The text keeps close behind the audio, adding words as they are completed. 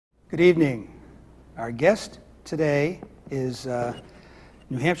Good evening. Our guest today is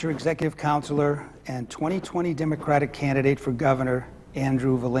New Hampshire Executive Counselor and 2020 Democratic candidate for governor,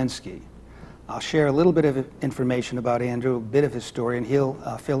 Andru Volinsky. I'll share a little bit of information about Andru, a bit of his story, and he'll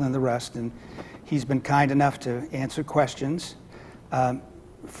fill in the rest. And he's been kind enough to answer questions.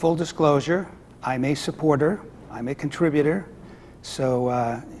 Full disclosure, I'm a supporter, I'm a contributor,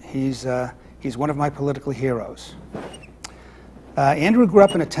 so he's one of my political heroes. Andru grew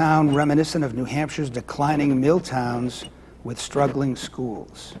up in a town reminiscent of New Hampshire's declining mill towns with struggling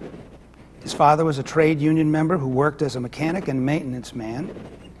schools. His father was a trade union member who worked as a mechanic and maintenance man.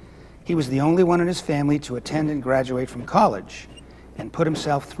 He was the only one in his family to attend and graduate from college and put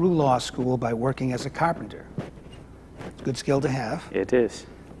himself through law school by working as a carpenter. It's a good skill to have. It is.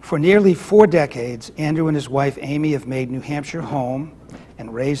 For nearly 4 decades, Andru and his wife Amy have made New Hampshire home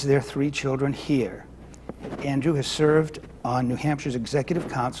and raised their 3 children here. Andru has served on New Hampshire's Executive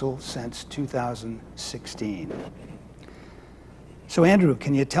Council since 2016. So Andru,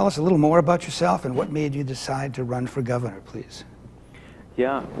 can you tell us a little more about yourself and what made you decide to run for governor, please?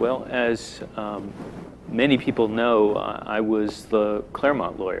 Yeah, well, as many people know, I was the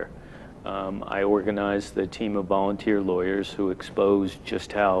Claremont lawyer. I organized the team of volunteer lawyers who exposed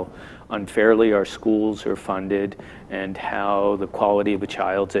just how unfairly our schools are funded and how the quality of a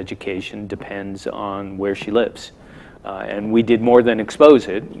child's education depends on where she lives. And we did more than expose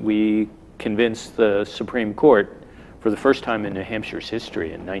it. We convinced the Supreme Court for the first time in New Hampshire's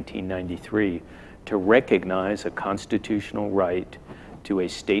history in 1993 to recognize a constitutional right to a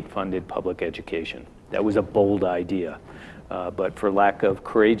state-funded public education. That was a bold idea. But for lack of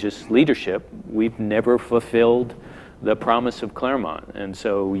courageous leadership, we've never fulfilled the promise of Claremont. And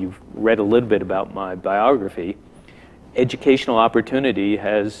so you've read a little bit about my biography. Educational opportunity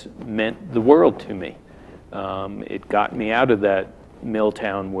has meant the world to me. It got me out of that mill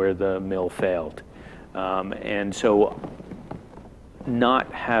town where the mill failed. And so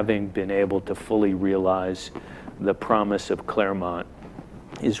not having been able to fully realize the promise of Claremont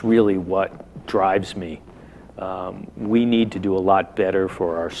is really what drives me. We need to do a lot better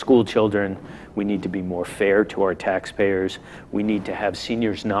for our school children. We need to be more fair to our taxpayers. We need to have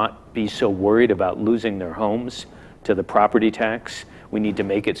seniors not be so worried about losing their homes to the property tax. We need to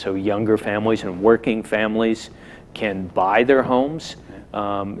make it so younger families and working families can buy their homes.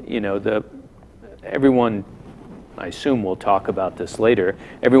 You know, everyone, I assume we'll talk about this later,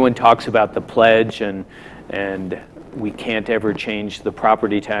 everyone talks about the pledge and we can't ever change the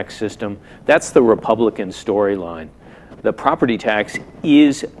property tax system. That's the Republican storyline. The property tax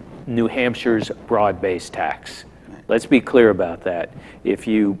is New Hampshire's broad-based tax. Let's be clear about that. If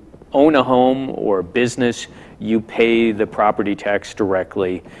you own a home or a business, you pay the property tax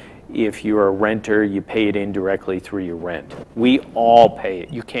directly. If you're a renter, you pay it indirectly through your rent. We all pay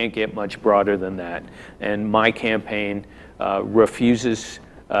it. You can't get much broader than that. And my campaign refuses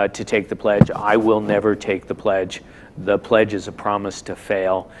to take the pledge. I will never take the pledge. The pledge is a promise to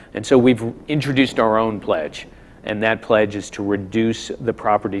fail. And so we've introduced our own pledge. And that pledge is to reduce the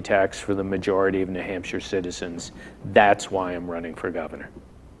property tax for the majority of New Hampshire citizens. That's why I'm running for governor.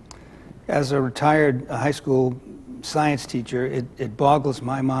 As a retired high school science teacher, it boggles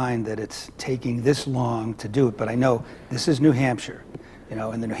my mind that it's taking this long to do it. But I know this is New Hampshire, you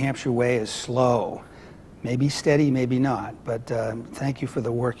know, and the New Hampshire way is slow. Maybe steady, maybe not, but thank you for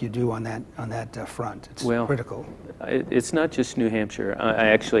the work you do on that front. It's critical. It's not just New Hampshire. I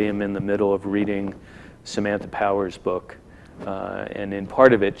actually am in the middle of reading Samantha Power's book, and in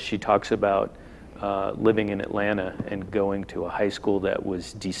part of it, she talks about living in Atlanta and going to a high school that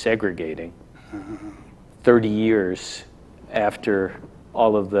was desegregating 30 years after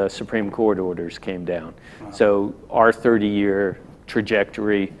all of the Supreme Court orders came down. Wow. So our 30-year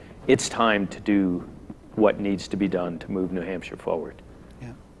trajectory, it's time to do what needs to be done to move New Hampshire forward.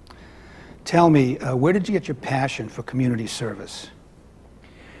 Yeah. Tell me, where did you get your passion for community service?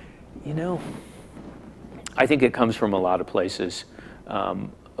 You know, I think it comes from a lot of places,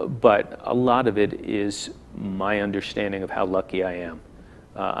 but a lot of it is my understanding of how lucky I am.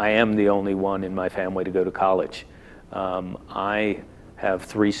 I am the only one in my family to go to college. I have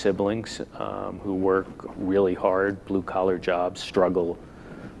 3 siblings who work really hard, blue-collar jobs, struggle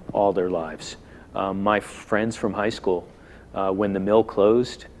all their lives. My friends from high school, when the mill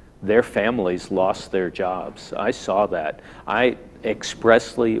closed, their families lost their jobs. I saw that. I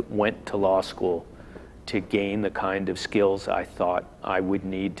expressly went to law school to gain the kind of skills I thought I would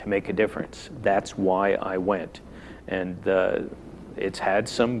need to make a difference. That's why I went. And it's had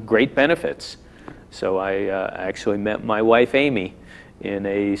some great benefits. So I actually met my wife, Amy, in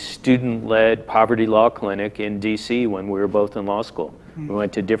a student-led poverty law clinic in DC when we were both in law school. We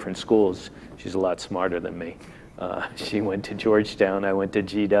went to different schools. She's a lot smarter than me. She went to Georgetown, I went to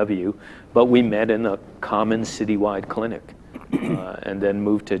GW, but we met in a common citywide clinic and then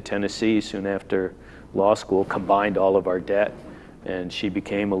moved to Tennessee soon after law school, combined all of our debt, and she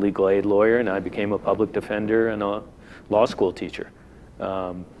became a legal aid lawyer and I became a public defender and a law school teacher.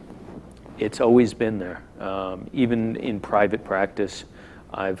 It's always been there. Even in private practice,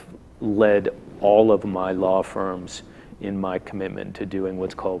 I've led all of my law firms in my commitment to doing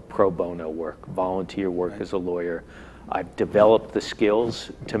what's called pro bono work, volunteer work as a lawyer. I've developed the skills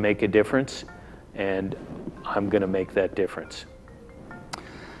to make a difference, and I'm going to make that difference.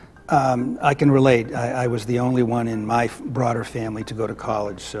 I can relate. I was the only one in my broader family to go to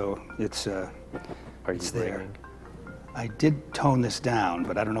college, so it's there. Ringing? I did tone this down,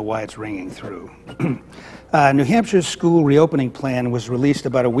 but I don't know why it's ringing through. New Hampshire's school reopening plan was released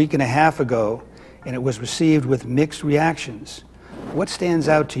about a week and a half ago, and it was received with mixed reactions. What stands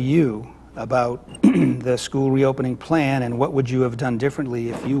out to you about the school reopening plan, and what would you have done differently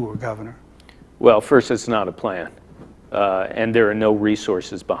if you were governor? Well, first, it's not a plan, and there are no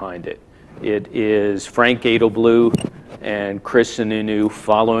resources behind it. It is Frank Gadelblue and Chris Sununu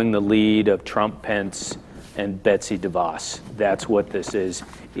following the lead of Trump, Pence, and Betsy DeVos. That's what this is.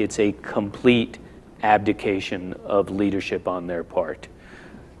 It's a complete abdication of leadership on their part.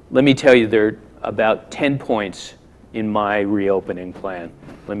 Let me tell you, there are about 10 points in my reopening plan.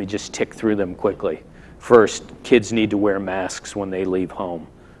 Let me just tick through them quickly. First, kids need to wear masks when they leave home,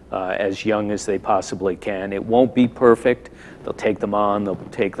 as young as they possibly can. It won't be perfect. They'll take them on, they'll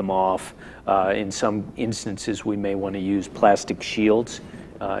take them off. In some instances, we may want to use plastic shields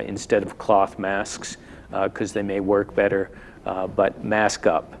instead of cloth masks because they may work better, but mask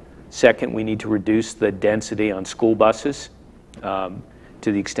up. Second, we need to reduce the density on school buses.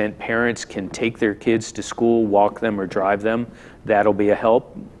 To the extent parents can take their kids to school, walk them or drive them, that'll be a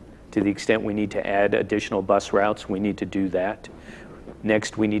help. To the extent we need to add additional bus routes, we need to do that.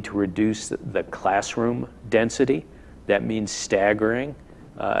 Next, we need to reduce the classroom density. That means staggering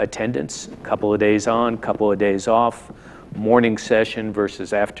attendance, a couple of days on, couple of days off. Morning session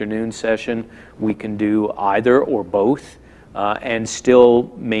versus afternoon session. We can do either or both and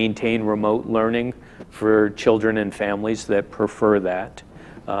still maintain remote learning for children and families that prefer that.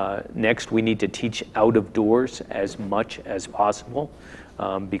 Next, we need to teach out of doors as much as possible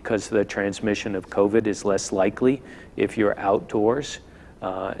because the transmission of COVID is less likely if you're outdoors.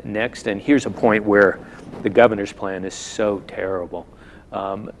 Next, and here's a point where the governor's plan is so terrible.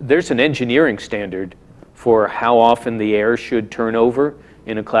 There's an engineering standard for how often the air should turn over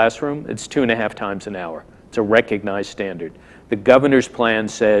in a classroom. It's 2.5 times an hour. It's a recognized standard. The governor's plan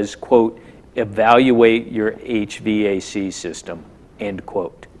says, quote, evaluate your HVAC system, end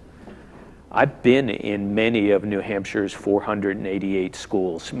quote. I've been in many of New Hampshire's 488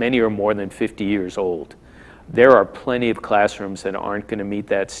 schools. Many are more than 50 years old. There are plenty of classrooms that aren't going to meet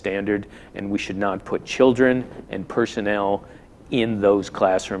that standard, and we should not put children and personnel in those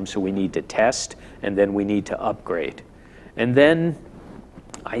classrooms, so we need to test, and then we need to upgrade. And then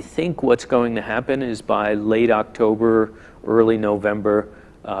I think what's going to happen is by late October, early November,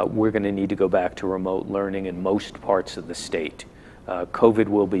 we're going to need to go back to remote learning in most parts of the state. COVID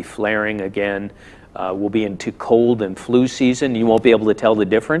will be flaring again. We'll be into cold and flu season. You won't be able to tell the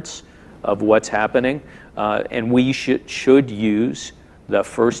difference of what's happening. And we should use the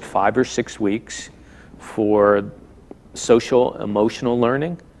first 5 or 6 weeks for social emotional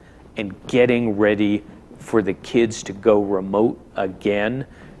learning and getting ready for the kids to go remote again,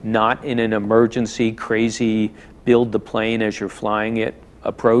 not in an emergency, crazy, build the plane as you're flying it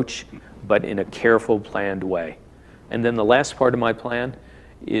approach, but in a careful, planned way. And then the last part of my plan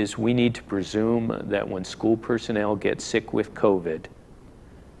is we need to presume that when school personnel get sick with COVID,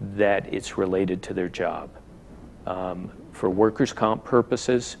 that it's related to their job. For workers' comp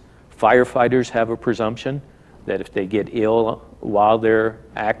purposes, firefighters have a presumption that if they get ill while they're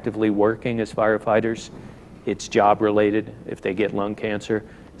actively working as firefighters, it's job related. If they get lung cancer,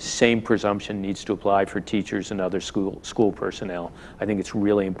 same presumption needs to apply for teachers and other school personnel. I think it's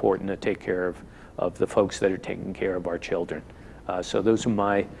really important to take care of the folks that are taking care of our children. So those are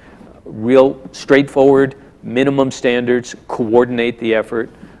my real straightforward minimum standards, coordinate the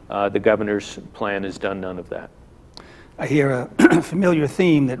effort. The governor's plan has done none of that. I hear a familiar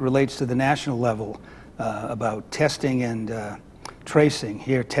theme that relates to the national level about testing and tracing.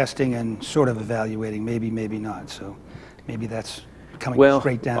 Here, testing and sort of evaluating, maybe, maybe not. So maybe that's coming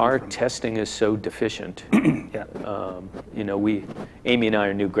straight down. Well, our testing is so deficient. Yeah. You know, Amy and I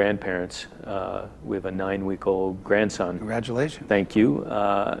are new grandparents. We have a 9-week-old grandson. Congratulations. Thank you.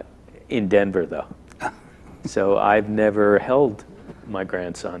 In Denver, though. So I've never held my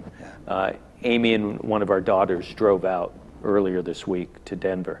grandson. Yeah. Amy and one of our daughters drove out earlier this week to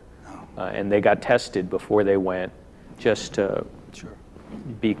Denver, and they got tested before they went, just to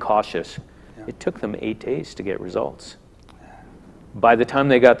be cautious. Yeah. It took them 8 days to get results. By the time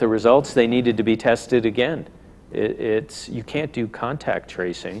they got the results, they needed to be tested again. You can't do contact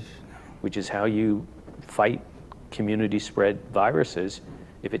tracing, which is how you fight community spread viruses,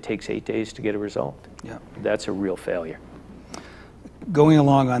 if it takes 8 days to get a result. Yeah. That's a real failure. Going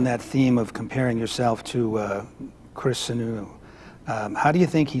along on that theme of comparing yourself to Chris Sununu, how do you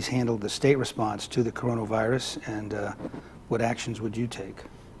think he's handled the state response to the coronavirus, and what actions would you take?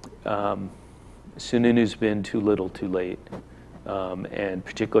 Sununu's been too little too late, and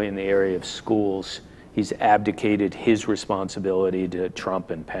particularly in the area of schools, he's abdicated his responsibility to Trump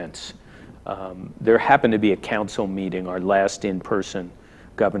and Pence. There happened to be a council meeting, our last in-person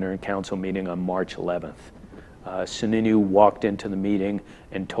governor and council meeting on March 11th. Sununu walked into the meeting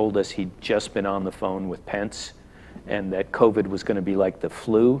and told us he'd just been on the phone with Pence and that COVID was going to be like the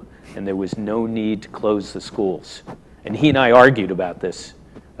flu and there was no need to close the schools. And he and I argued about this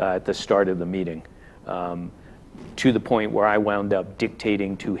at the start of the meeting, to the point where I wound up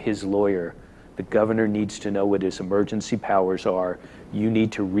dictating to his lawyer, the governor needs to know what his emergency powers are. You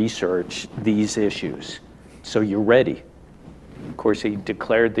need to research these issues so you're ready. Of course, he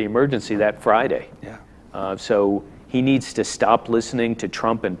declared the emergency that Friday. Yeah. So he needs to stop listening to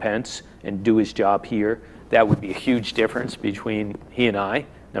Trump and Pence and do his job here. That would be a huge difference between he and I,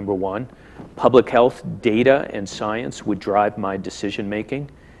 number one. Public health data and science would drive my decision making.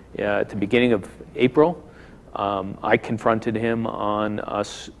 At the beginning of April, I confronted him on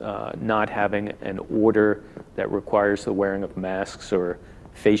us not having an order that requires the wearing of masks or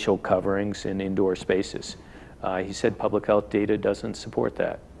facial coverings in indoor spaces. He said public health data doesn't support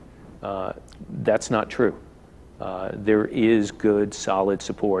that. That's not true. There is good, solid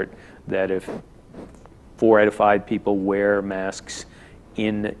support that if 4 out of 5 people wear masks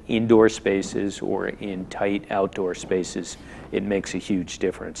in indoor spaces or in tight outdoor spaces, it makes a huge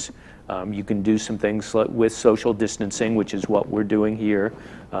difference. You can do some things with social distancing, which is what we're doing here,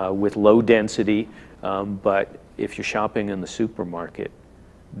 with low density, but if you're shopping in the supermarket,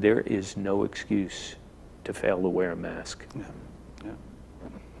 there is no excuse to fail to wear a mask. Yeah. Yeah.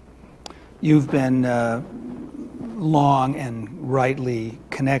 You've been long and rightly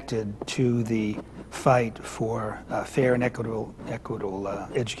connected to the fight for fair and equitable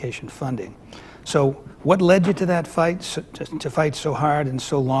education funding. So what led you to that fight, to fight so hard and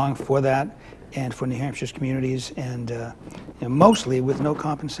so long for that and for New Hampshire's communities, and mostly with no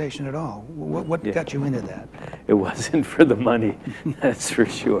compensation at all? What got you into that? It wasn't for the money, that's for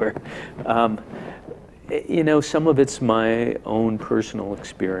sure. Some of it's my own personal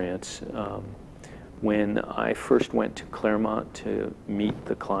experience. When I first went to Claremont to meet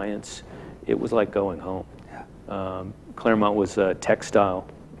the clients, it was like going home. Yeah. Claremont was a textile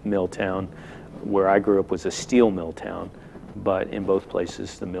mill town. Where I grew up was a steel mill town, but in both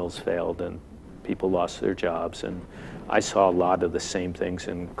places the mills failed and people lost their jobs. And I saw a lot of the same things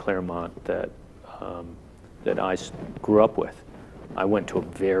in Claremont that I grew up with. I went to a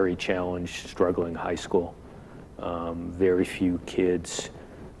very challenged, struggling high school. Very few kids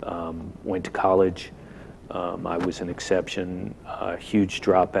went to college. I was an exception, a huge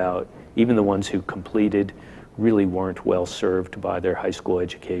dropout. Even the ones who completed really weren't well served by their high school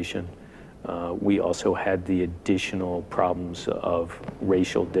education. We also had the additional problems of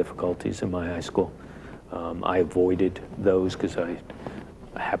racial difficulties in my high school. I avoided those because I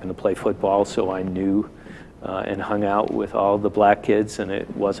happened to play football, so I knew and hung out with all the black kids, and it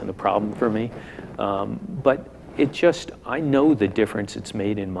wasn't a problem for me. But I know the difference it's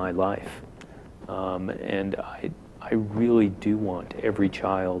made in my life. And I really do want every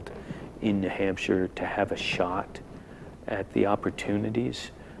child in New Hampshire to have a shot at the opportunities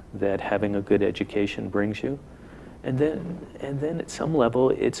that having a good education brings you. And then at some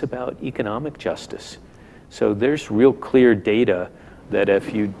level, it's about economic justice. So there's real clear data that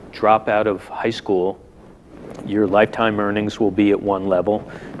if you drop out of high school, your lifetime earnings will be at one level.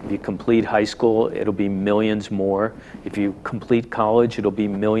 If you complete high school, it'll be millions more. If you complete college, it'll be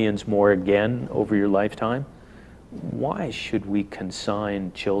millions more again over your lifetime. Why should we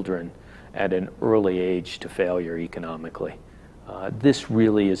consign children at an early age to failure economically? This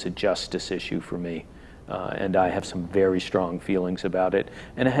really is a justice issue for me, and I have some very strong feelings about it.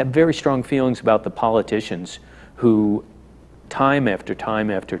 And I have very strong feelings about the politicians who, time after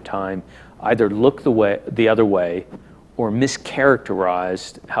time after time, either look the other way or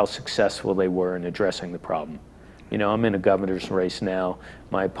mischaracterized how successful they were in addressing the problem. You know, I'm in a governor's race now.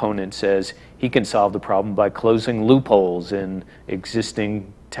 My opponent says he can solve the problem by closing loopholes in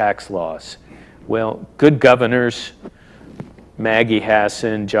existing tax laws. Well, good governors, Maggie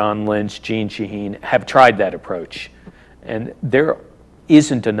Hassan, John Lynch, Gene Shaheen, have tried that approach. And there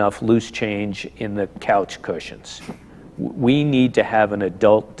isn't enough loose change in the couch cushions. We need to have an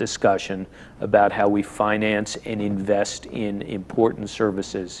adult discussion about how we finance and invest in important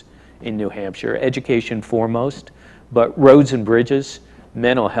services in New Hampshire. Education foremost, but roads and bridges,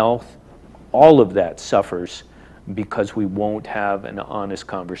 mental health, all of that suffers because we won't have an honest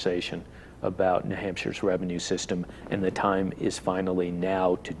conversation about New Hampshire's revenue system, and the time is finally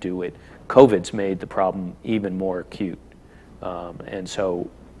now to do it. COVID's made the problem even more acute, and so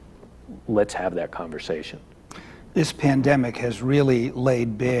let's have that conversation. This pandemic has really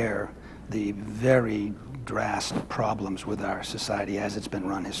laid bare the very drastic problems with our society as it's been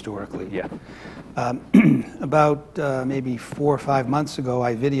run historically. Yeah. About maybe 4 or 5 months ago,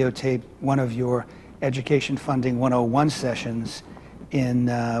 I videotaped one of your Education Funding 101 sessions in,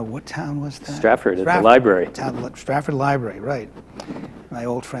 what town was that? Stratford, at the library. Stratford Library, right. My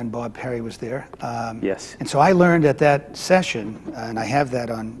old friend Bob Perry was there. Yes. And so I learned at that session, and I have that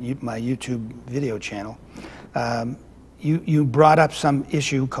on my YouTube video channel, you brought up some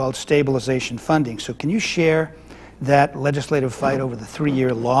issue called stabilization funding. So can you share that legislative fight over the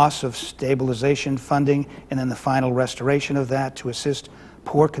 3-year loss of stabilization funding and then the final restoration of that to assist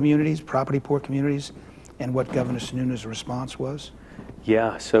poor communities, property poor communities, and what Governor Sununu's response was?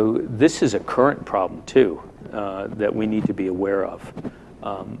 Yeah, so this is a current problem too that we need to be aware of.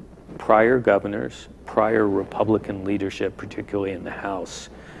 Prior governors, prior Republican leadership, particularly in the House,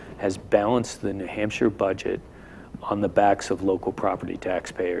 has balanced the New Hampshire budget on the backs of local property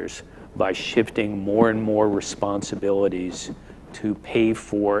taxpayers by shifting more and more responsibilities to pay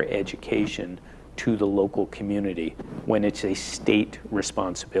for education to the local community when it's a state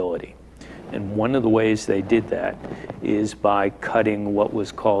responsibility. And one of the ways they did that is by cutting what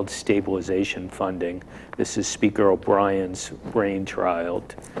was called stabilization funding. This is Speaker O'Brien's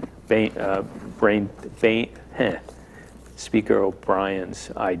brainchild, Speaker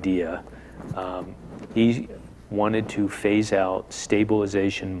O'Brien's idea. He wanted to phase out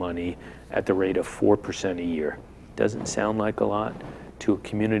stabilization money at the rate of 4% a year. Doesn't sound like a lot. To a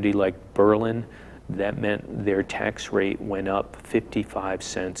community like Berlin, that meant their tax rate went up 55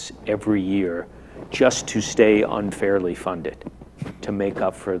 cents every year just to stay unfairly funded, to make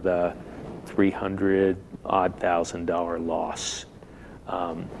up for the $300,000 loss.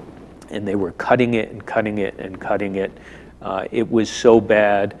 And they were cutting it and cutting it and cutting it. It was so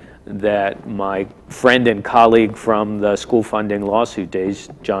bad that my friend and colleague from the school funding lawsuit days,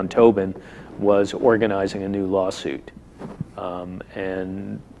 John Tobin, was organizing a new lawsuit.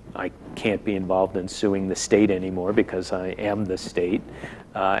 And I can't be involved in suing the state anymore because I am the state.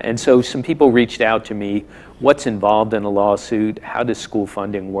 And so some people reached out to me, what's involved in a lawsuit? How does school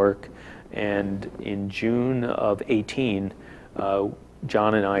funding work? And in June of 18,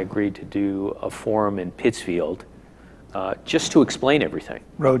 John and I agreed to do a forum in Pittsfield just to explain everything.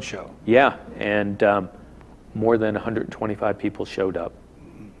 Roadshow. Yeah, and more than 125 people showed up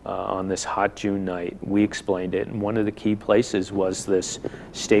on this hot June night. We explained it, and one of the key places was this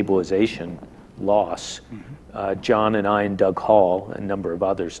stabilization loss. John and I and Doug Hall, a number of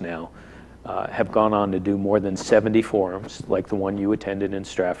others now, have gone on to do more than 70 forums, like the one you attended in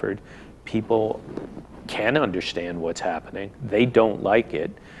Stratford. People can understand what's happening. They don't like it.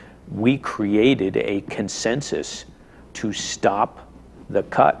 We created a consensus to stop the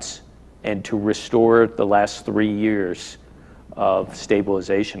cuts and to restore the last 3 years of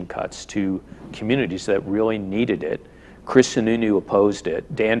stabilization cuts to communities that really needed it. Chris Sununu opposed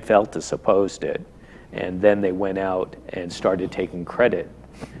it, Dan Feltus opposed it, and then they went out and started taking credit.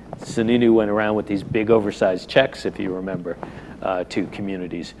 Sununu went around with these big oversized checks, if you remember, to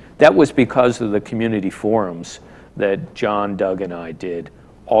communities. That was because of the community forums that John, Doug, and I did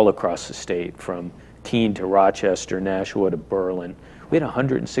all across the state, from Keene to Rochester, Nashua to Berlin. We had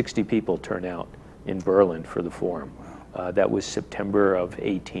 160 people turn out in Berlin for the forum. That was September of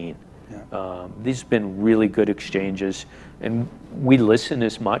 18. Yeah. These have been really good exchanges, and we listen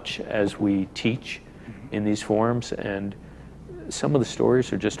as much as we teach in these forums, and some of the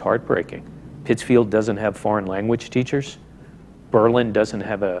stories are just heartbreaking. Pittsfield doesn't have foreign language teachers. Berlin doesn't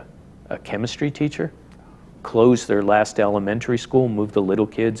have a chemistry teacher. Closed their last elementary school, moved the little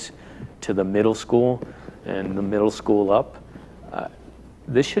kids to the middle school and the middle school up.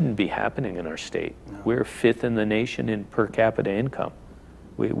 This shouldn't be happening in our state. No. We're 5th in the nation in per capita income.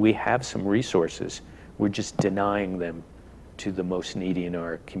 We have some resources. We're just denying them to the most needy in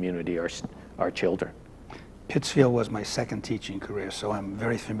our community, our children. Pittsfield was my second teaching career, so I'm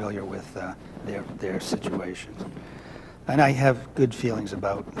very familiar with their situation. And I have good feelings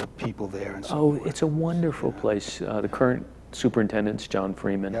about the people there and so forth. It's a wonderful place. The current superintendent's John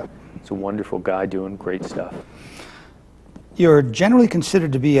Freeman. Yep. It's a wonderful guy doing great stuff. You're generally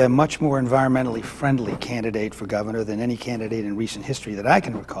considered to be a much more environmentally friendly candidate for governor than any candidate in recent history that I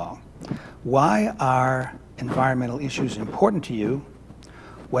can recall. Why are environmental issues important to you?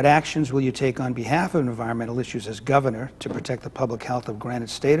 What actions will you take on behalf of environmental issues as governor to protect the public health of Granite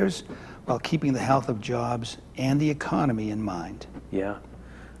Staters while keeping the health of jobs and the economy in mind? Yeah.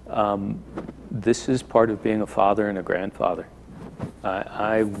 This is part of being a father and a grandfather.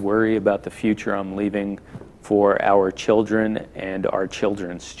 I worry about the future I'm leaving for our children and our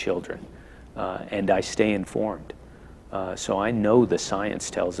children's children, and I stay informed. So I know the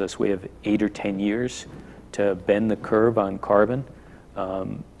science tells us we have 8 or 10 years to bend the curve on carbon.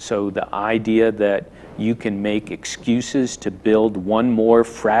 So the idea that you can make excuses to build one more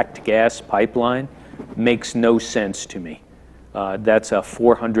fracked gas pipeline makes no sense to me. That's a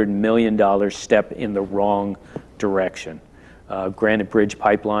 $400 million step in the wrong direction. Granite Bridge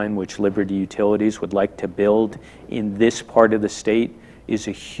Pipeline, which Liberty Utilities would like to build in this part of the state, is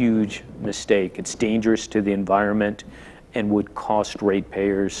a huge mistake. It's dangerous to the environment and would cost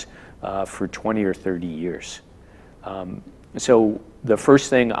ratepayers for 20 or 30 years. So the first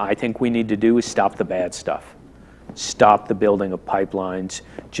thing I think we need to do is stop the bad stuff. Stop the building of pipelines,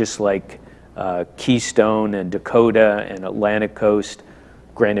 just like Keystone and Dakota and Atlantic Coast.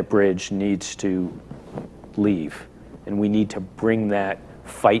 Granite Bridge needs to leave, and we need to bring that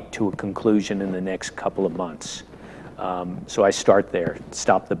fight to a conclusion in the next couple of months. So I start there,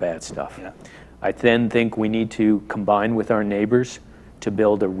 stop the bad stuff. Yeah. I then think we need to combine with our neighbors to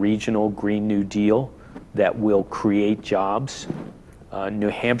build a regional Green New Deal that will create jobs. New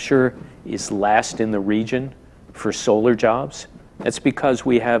Hampshire is last in the region for solar jobs. That's because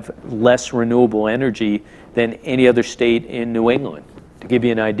we have less renewable energy than any other state in New England. To give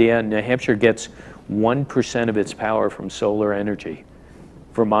you an idea, New Hampshire gets 1% of its power from solar energy.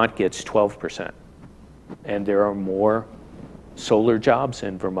 Vermont gets 12%. And there are more solar jobs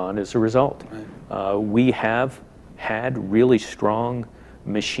in Vermont as a result. Right. We have had really strong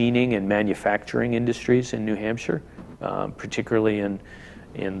machining and manufacturing industries in New Hampshire, particularly in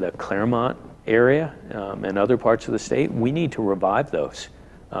the Claremont area and other parts of the state. We need to revive those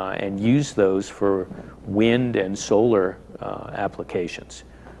and use those for wind and solar applications.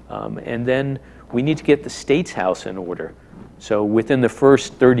 And then we need to get the state's house in order. So within the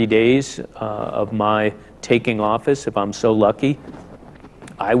first 30 days of my taking office, if I'm so lucky,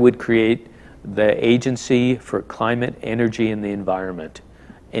 I would create the Agency for Climate, Energy, and the Environment.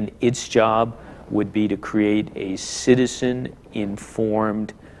 And its job would be to create a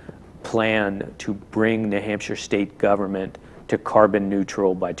citizen-informed plan to bring New Hampshire state government to carbon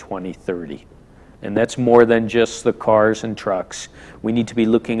neutral by 2030. And that's more than just the cars and trucks. We need to be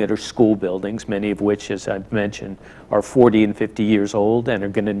looking at our school buildings, many of which, as I've mentioned, are 40 and 50 years old and are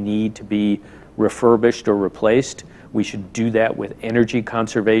going to need to be refurbished or replaced. We should do that with energy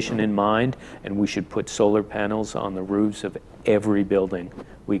conservation in mind, and we should put solar panels on the roofs of every building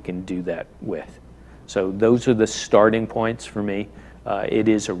we can do that with. So those are the starting points for me. It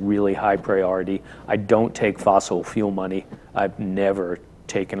is a really high priority. I don't take fossil fuel money. I've never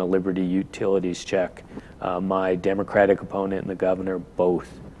taken a Liberty Utilities check. My Democratic opponent and the governor both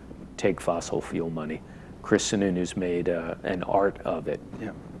take fossil fuel money. Chris Sununu's made an art of it.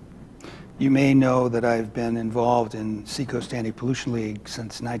 Yeah. You may know that I've been involved in Seacoast Anti-Pollution League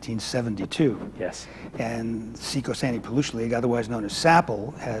since 1972. Yes. And Seacoast Anti-Pollution League, otherwise known as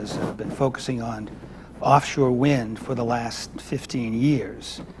SAPL, has been focusing on offshore wind for the last 15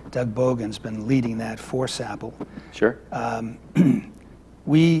 years. Doug Bogan's been leading that for SAPL. Sure.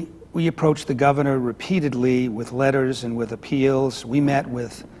 We approached the governor repeatedly with letters and with appeals. We met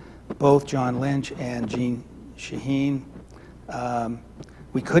with both John Lynch and Jean Shaheen.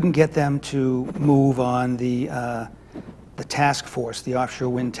 We couldn't get them to move on the task force, the offshore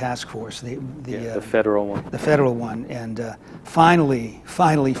wind task force, the federal one. The federal one. And finally,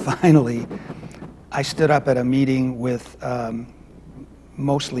 I stood up at a meeting with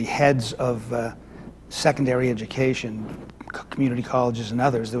mostly heads of secondary education, community colleges and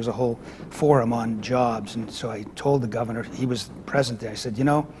others. There was a whole forum on jobs, and so I told the governor, he was present there, I said, you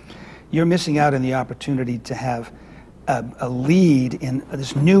know, you're missing out on the opportunity to have a lead in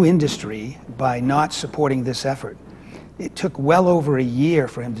this new industry by not supporting this effort. It took well over a year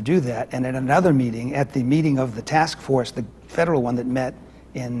for him to do that, and at another meeting, at the meeting of the task force, the federal one that met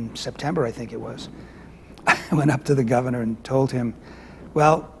in September, I think it was, I went up to the governor and told him,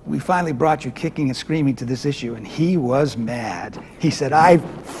 Well, we finally brought you kicking and screaming to this issue, and he was mad. He said, I'm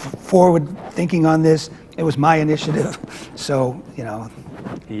forward thinking on this. It was my initiative. So, you know.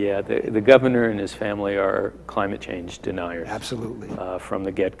 Yeah, the governor and his family are climate change deniers. Absolutely. From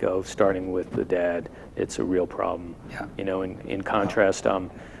the get-go, starting with the dad, it's a real problem. Yeah. You know, in contrast, I'm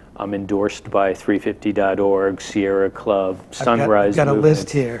endorsed by 350.org, Sierra Club, Sunrise I've got a Movement. list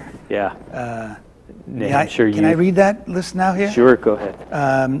here. Yeah. Can I read that list now here? Sure, go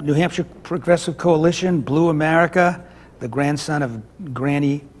ahead. New Hampshire Progressive Coalition, Blue America, the grandson of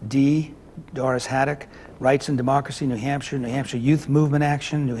Granny D, Doris Haddock, Rights and Democracy, New Hampshire Youth Movement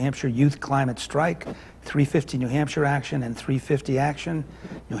Action, New Hampshire Youth Climate Strike, 350 New Hampshire Action and 350 Action,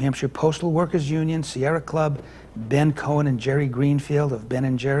 New Hampshire Postal Workers Union, Sierra Club, Ben Cohen and Jerry Greenfield of Ben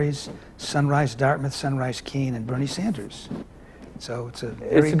and Jerry's, Sunrise Dartmouth, Sunrise Keene, and Bernie Sanders. So it's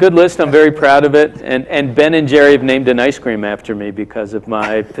a good list. I'm very proud of it. And Ben and Jerry have named an ice cream after me because of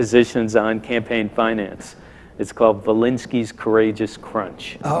my positions on campaign finance. It's called Volinsky's Courageous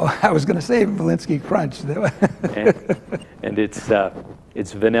Crunch. Oh, I was going to say Volinsky Crunch. and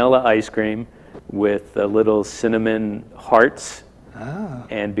it's vanilla ice cream with little cinnamon hearts. Oh.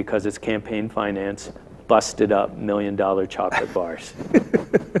 And because it's campaign finance, busted up $1 million chocolate bars.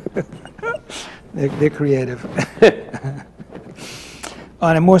 They're creative.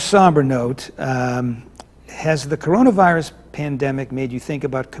 On a more somber note, has the coronavirus pandemic made you think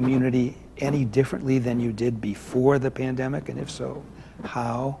about community any differently than you did before the pandemic? And if so,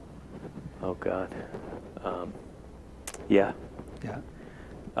 how? Oh, God. Yeah.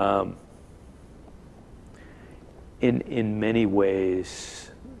 Yeah. In many ways,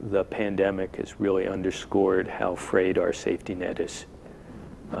 the pandemic has really underscored how frayed our safety net is.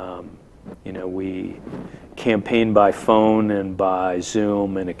 You know, we campaign by phone and by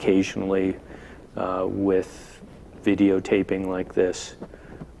Zoom and occasionally with videotaping like this.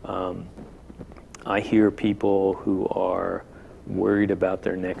 I hear people who are worried about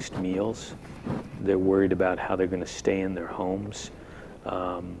their next meals. They're worried about how they're going to stay in their homes.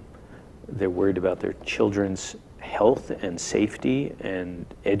 They're worried about their children's health and safety and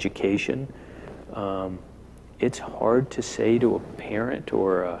education. It's hard to say to a parent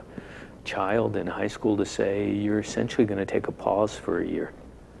or a child in high school to say, you're essentially going to take a pause for a year.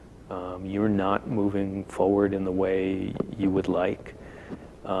 You're not moving forward in the way you would like.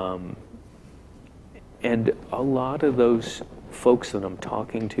 And a lot of those folks that I'm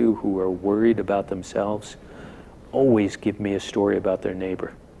talking to who are worried about themselves always give me a story about their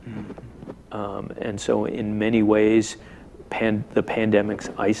neighbor. And so in many ways, the pandemic's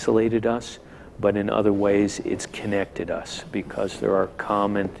isolated us, but in other ways, it's connected us because there are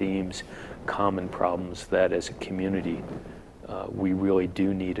common themes, common problems that as a community, we really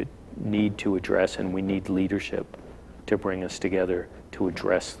do need to address, and we need leadership to bring us together to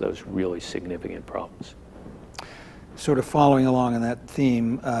address those really significant problems. Sort of following along on that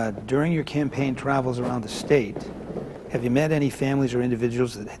theme, during your campaign travels around the state, have you met any families or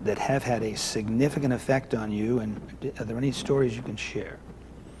individuals that have had a significant effect on you, and are there any stories you can share?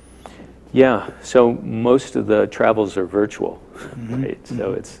 Yeah, so most of the travels are virtual, right?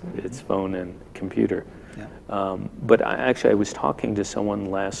 So it's phone and computer. Yeah. But I was talking to someone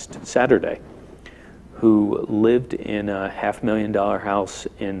last Saturday who lived in a $500,000 house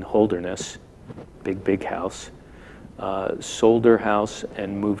in Holderness, big house, sold her house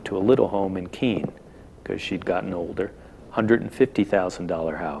and moved to a little home in Keene because she'd gotten older,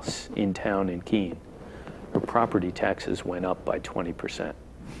 $150,000 house in town in Keene. Her property taxes went up by 20%.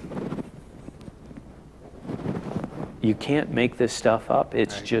 You can't make this stuff up.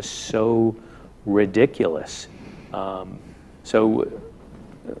 It's right. Just so ridiculous. So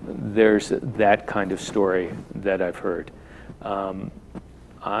there's that kind of story that I've heard.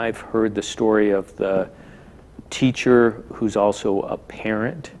 I've heard the story of the teacher who's also a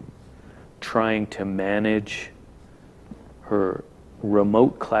parent trying to manage her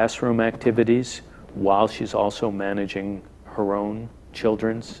remote classroom activities while she's also managing her own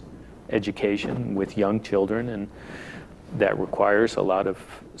children's education with young children, and that requires a lot of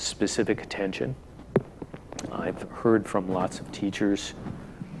specific attention. I've heard from lots of teachers,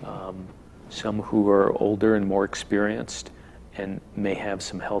 some who are older and more experienced and may have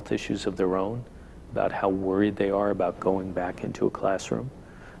some health issues of their own, about how worried they are about going back into a classroom.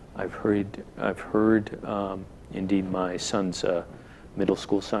 I've heard indeed my son's a middle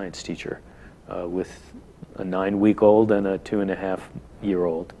school science teacher with a 9-week-old and a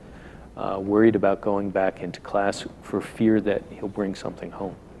 2.5-year-old, worried about going back into class for fear that he'll bring something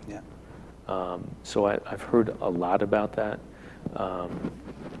home. Yeah. So I've heard a lot about that.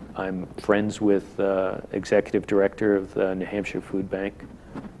 I'm friends with executive director of the New Hampshire Food Bank.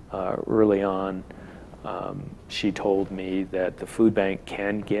 Early on, she told me that the food bank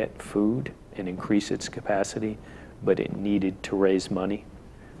can get food and increase its capacity, but it needed to raise money.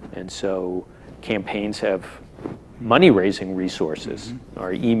 And so campaigns have money-raising resources,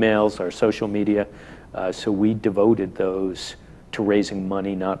 our emails, our social media. So we devoted those to raising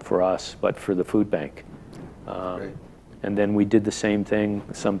money, not for us, but for the food bank. And then we did the same thing.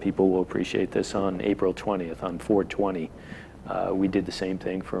 Some people will appreciate this on April 20th, on 4/20. We did the same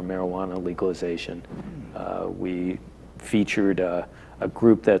thing for marijuana legalization. We featured a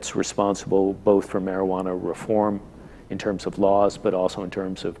group that's responsible both for marijuana reform in terms of laws, but also in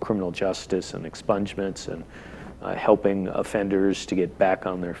terms of criminal justice and expungements and helping offenders to get back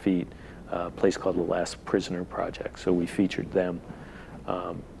on their feet, a place called the Last Prisoner Project. So we featured them.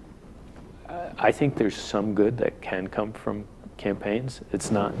 I think there's some good that can come from campaigns.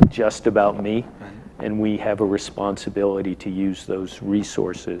 It's not just about me, and we have a responsibility to use those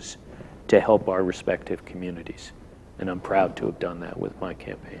resources to help our respective communities. And I'm proud to have done that with my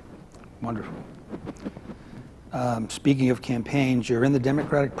campaign. Wonderful. Speaking of campaigns, you're in the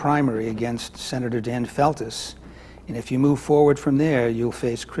Democratic primary against Senator Dan Feltus, and if you move forward from there, you'll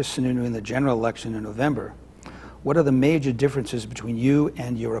face Chris Sununu in the general election in November. What are the major differences between you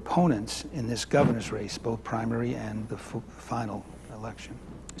and your opponents in this governor's race, both primary and the final election?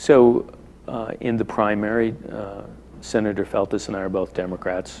 So in the primary, Senator Feltus and I are both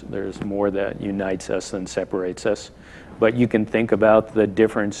Democrats. There's more that unites us than separates us. But you can think about the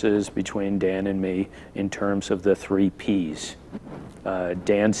differences between Dan and me in terms of the 3 Ps.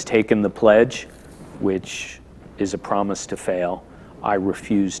 Dan's taken the pledge, which is a promise to fail. I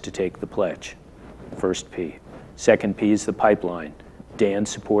refuse to take the pledge. First P. Second P is the pipeline. Dan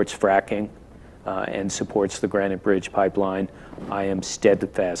supports fracking and supports the Granite Bridge pipeline. I am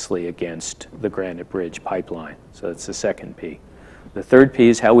steadfastly against the Granite Bridge pipeline. So that's the second P. The third P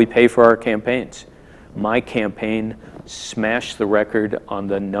is how we pay for our campaigns. My campaign smashed the record on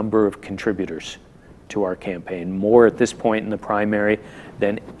the number of contributors to our campaign, more at this point in the primary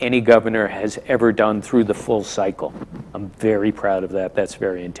than any governor has ever done through the full cycle. I'm very proud of that. That's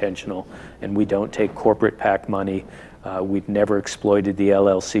very intentional. And we don't take corporate PAC money. We've never exploited the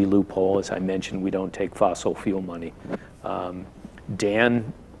LLC loophole. As I mentioned, we don't take fossil fuel money.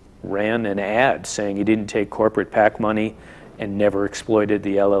 Dan ran an ad saying he didn't take corporate PAC money and never exploited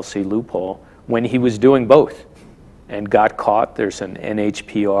the LLC loophole when he was doing both and got caught. There's an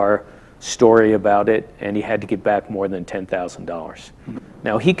NHPR story about it, and he had to give back more than $10,000.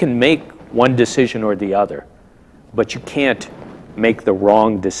 Now, he can make one decision or the other, but you can't make the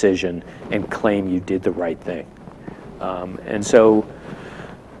wrong decision and claim you did the right thing. And so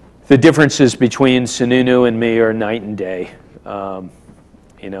the differences between Sununu and me are night and day.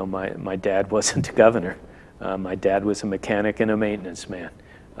 You know, my dad wasn't a governor. My dad was a mechanic and a maintenance man.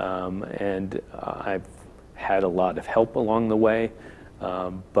 And I've had a lot of help along the way,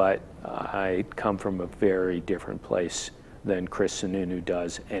 but I come from a very different place than Chris Sununu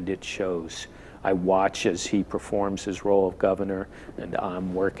does, and it shows. I watch as he performs his role of governor, and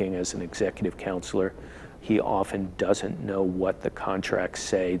I'm working as an executive counselor. He often doesn't know what the contracts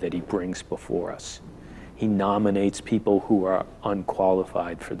say that he brings before us. He nominates people who are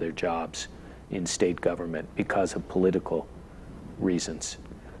unqualified for their jobs in state government because of political reasons.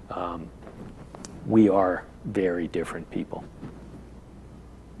 We are very different people.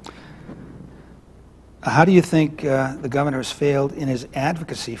 How do you think the governor has failed in his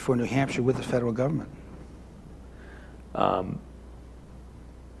advocacy for New Hampshire with the federal government?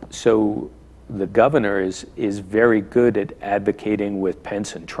 So the governor is very good at advocating with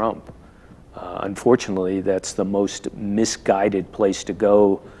Pence and Trump. Unfortunately, that's the most misguided place to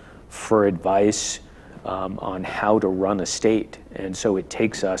go for advice on how to run a state. And so it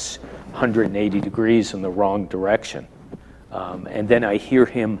takes us 180 degrees in the wrong direction. And then I hear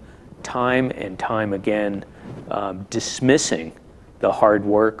him time and time again dismissing the hard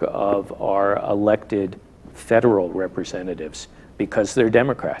work of our elected federal representatives because they're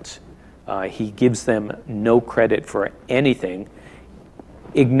Democrats. He gives them no credit for anything,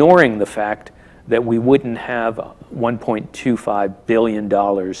 ignoring the fact that we wouldn't have $1.25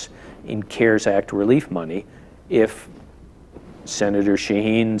 billion in CARES Act relief money if Senator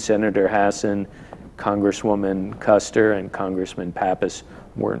Shaheen, Senator Hassan, Congresswoman Custer, and Congressman Pappas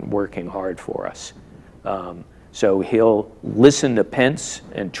weren't working hard for us. So he'll listen to Pence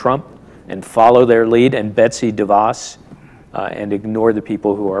and Trump and follow their lead, and Betsy DeVos, and ignore the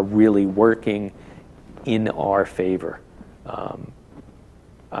people who are really working in our favor.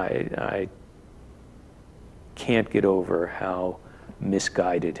 I can't get over how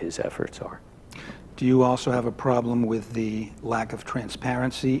misguided his efforts are. Do you also have a problem with the lack of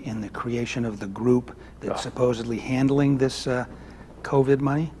transparency in the creation of the group that's supposedly handling this COVID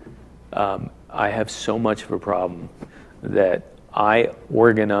money? I have so much of a problem that I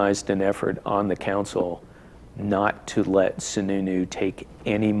organized an effort on the council not to let Sununu take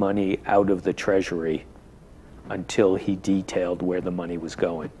any money out of the Treasury until he detailed where the money was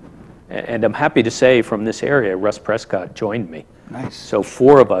going. And I'm happy to say from this area, Russ Prescott joined me. Nice. So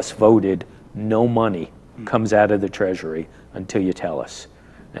 4 of us voted no money comes out of the Treasury until you tell us.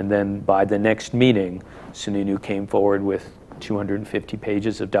 And then by the next meeting, Sununu came forward with 250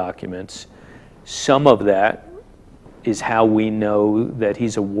 pages of documents. Some of that is how we know that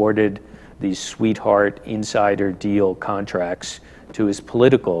he's awarded these sweetheart insider deal contracts to his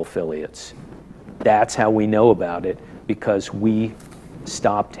political affiliates. That's how we know about it, because we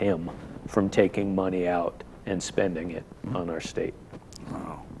stopped him from taking money out and spending it on our state.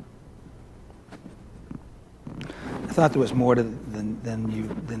 Wow. I thought there was more to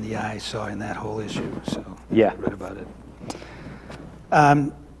than the eye saw in that whole issue, so yeah. I read about it.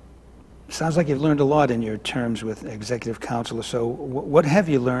 Sounds like you've learned a lot in your terms with executive counselor. So what have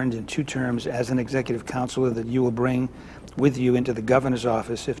you learned in 2 terms as an executive counselor that you will bring with you into the governor's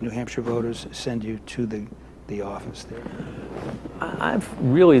office if New Hampshire voters send you to the office there? I've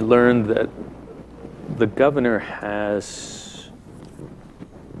really learned that the governor has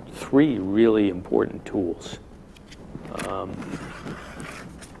 3 really important tools,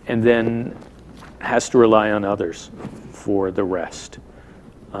 and then has to rely on others for the rest.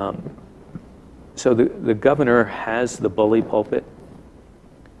 So the governor has the bully pulpit.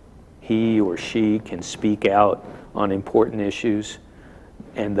 He or she can speak out on important issues,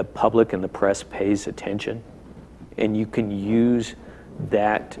 and the public and the press pays attention. And you can use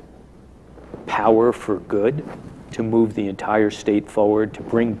that power for good to move the entire state forward, to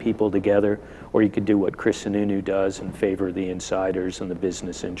bring people together, or you could do what Chris Sununu does and favor the insiders and the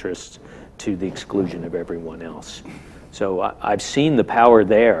business interests to the exclusion of everyone else. So I've seen the power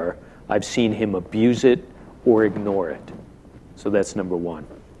there. I've seen him abuse it or ignore it. So that's number 1.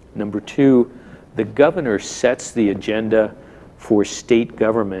 Number 2, the governor sets the agenda for state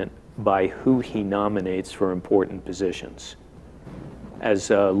government by who he nominates for important positions.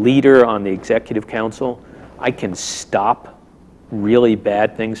 As a leader on the executive council, I can stop really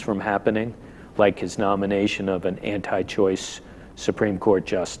bad things from happening, like his nomination of an anti-choice Supreme Court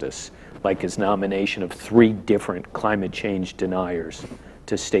justice, like his nomination of 3 different climate change deniers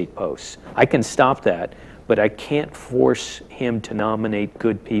to state posts. I can stop that, but I can't force him to nominate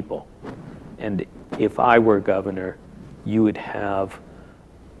good people. And if I were governor, you would have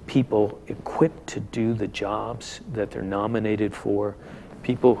people equipped to do the jobs that they're nominated for,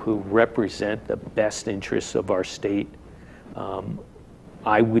 people who represent the best interests of our state.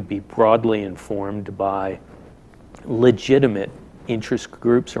 I would be broadly informed by legitimate interest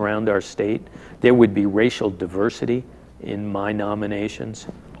groups around our state. There would be racial diversity in my nominations.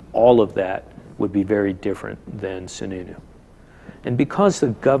 All of that would be very different than Sununu. And because the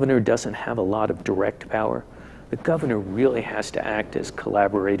governor doesn't have a lot of direct power, the governor really has to act as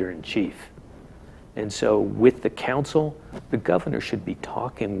collaborator-in-chief. And so with the council, the governor should be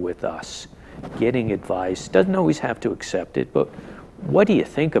talking with us, getting advice. Doesn't always have to accept it, but what do you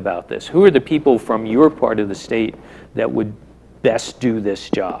think about this? Who are the people from your part of the state that would best do this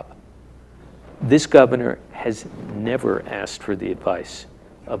job? This governor has never asked for the advice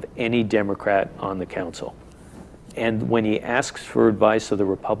of any Democrat on the council. And when he asks for advice of the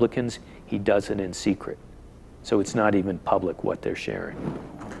Republicans, he does it in secret. So it's not even public what they're sharing.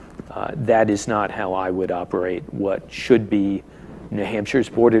 That is not how I would operate what should be New Hampshire's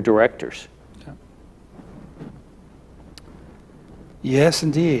board of directors. Yes,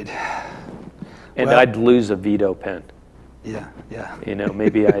 indeed. And well, I'd lose a veto pen. Yeah, yeah. You know,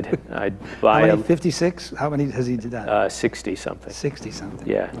 maybe I'd buy how many, 56? How many has he done? 60 something. 60 something.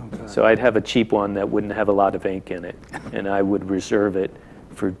 Yeah. Oh, so I'd have a cheap one that wouldn't have a lot of ink in it, and I would reserve it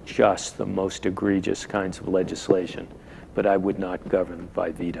for just the most egregious kinds of legislation, but I would not govern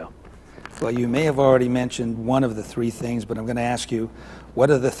by veto. Well, you may have already mentioned one of the 3 things, but I'm going to ask you, what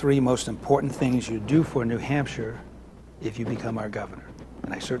are the 3 most important things you do for New Hampshire if you become our governor?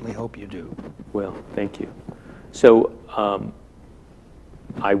 And I certainly hope you do. Well, thank you. So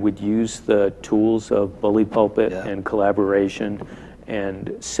I would use the tools of bully pulpit and collaboration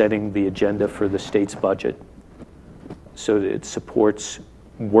and setting the agenda for the state's budget so that it supports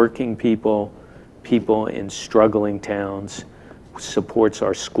working people, people in struggling towns, supports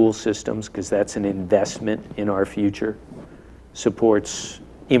our school systems because that's an investment in our future, supports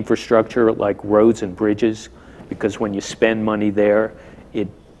infrastructure like roads and bridges because when you spend money there, it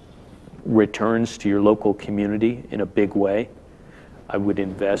returns to your local community in a big way. I would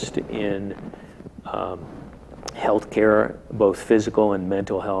invest in health care, both physical and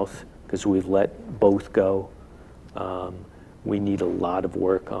mental health, because we've let both go. We need a lot of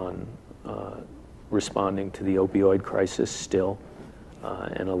work on responding to the opioid crisis still,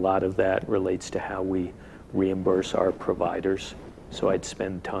 and a lot of that relates to how we reimburse our providers. So I'd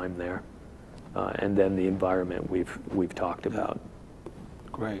spend time there. And then the environment we've talked about.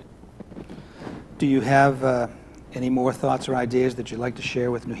 Great. Do you have any more thoughts or ideas that you'd like to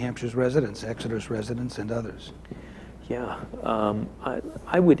share with New Hampshire's residents, Exeter's residents, and others? Yeah,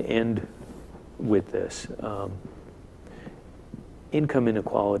 I would end with this. Income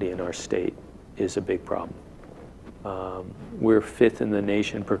inequality in our state is a big problem. We're 5th in the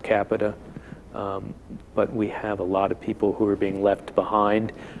nation per capita, but we have a lot of people who are being left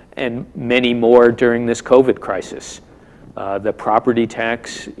behind, and many more during this COVID crisis. The property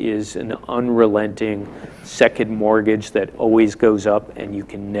tax is an unrelenting second mortgage that always goes up and you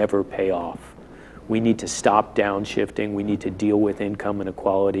can never pay off. We need to stop downshifting. We need to deal with income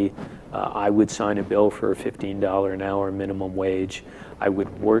inequality. I would sign a bill for a $15 an hour minimum wage. I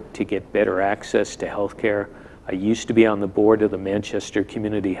would work to get better access to health care. I used to be on the board of the Manchester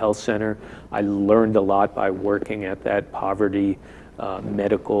Community Health Center. I learned a lot by working at that poverty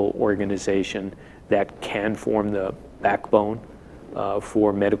medical organization that can form the backbone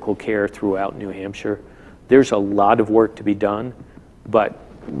for medical care throughout New Hampshire. There's a lot of work to be done, but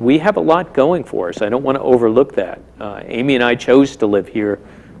we have a lot going for us. I don't want to overlook that. Amy and I chose to live here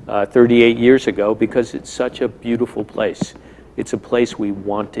 38 years ago because it's such a beautiful place. It's a place we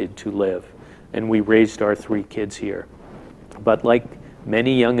wanted to live, and we raised our 3 kids here. But like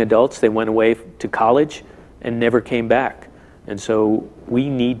many young adults, they went away to college and never came back. And so we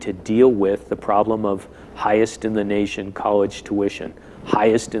need to deal with the problem of highest in the nation college tuition,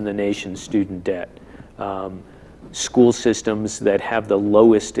 highest in the nation student debt, school systems that have the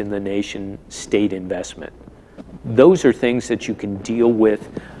lowest in the nation state investment. Those are things that you can deal with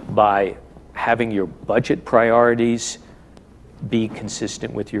by having your budget priorities be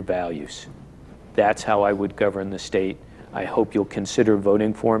consistent with your values. That's how I would govern the state. I hope you'll consider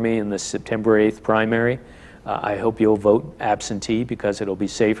voting for me in the September 8th primary. I hope you'll vote absentee because it'll be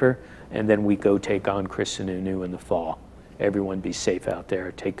safer, and then we go take on Chris Sununu in the fall. Everyone be safe out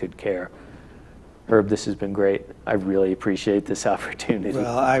there. Take good care. Herb, this has been great. I really appreciate this opportunity.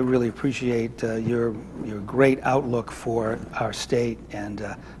 Well, I really appreciate your great outlook for our state, and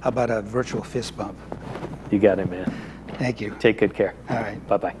how about a virtual fist bump? You got it, man. Thank you. Take good care. All right.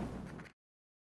 Bye-bye.